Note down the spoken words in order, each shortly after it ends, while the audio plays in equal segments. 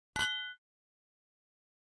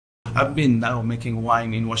I've been now making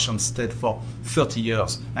wine in Washington State for 30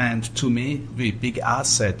 years, and to me, the big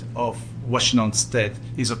asset of Washington State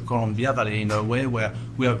is the Columbia Valley in a way where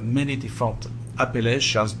we have many different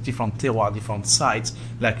appellations, different terroirs, different sites.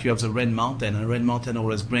 Like you have the Red Mountain, and Red Mountain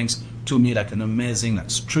always brings to me like an amazing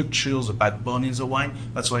structure, the backbone in the wine.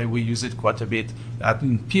 That's why we use it quite a bit.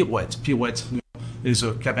 In Pirouette, is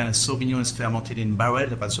a Cabernet Sauvignon is fermented in barrel,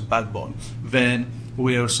 that's the backbone. Then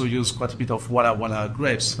we also use quite a bit of Walla Walla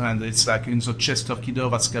grapes, and it's like in the Chester Kidder,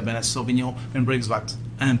 that's Cabernet Sauvignon, and brings that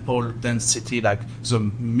ample density, like the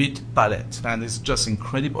mid palate, and it's just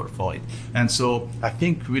incredible for it. And so I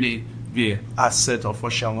think really the asset of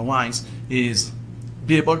Washington wines is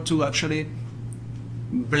be able to actually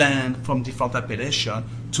blend from different appellations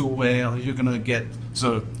to where you're going to get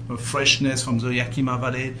the freshness from the Yakima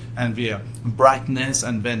Valley and the brightness,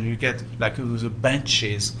 and then you get like the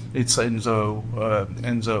benches. It's in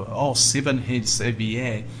the all Seven Hills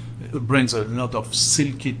AVA. It brings a lot of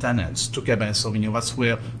silky tannins to Cabernet Sauvignon. That's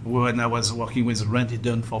where when I was working with Randy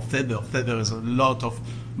Dunn for Feather is a lot of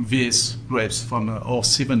these grapes from all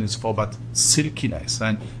Seven is for that silkiness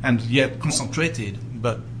and yet concentrated,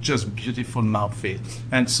 but just beautiful mouthfeel.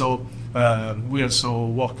 And so we also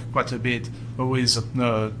work quite a bit with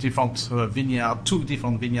different vineyards, two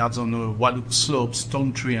different vineyards on the Walloop Slope,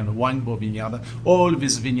 Stone Tree and Winebow Vineyard. All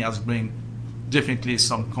these vineyards bring definitely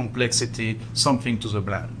some complexity, something to the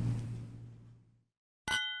blend.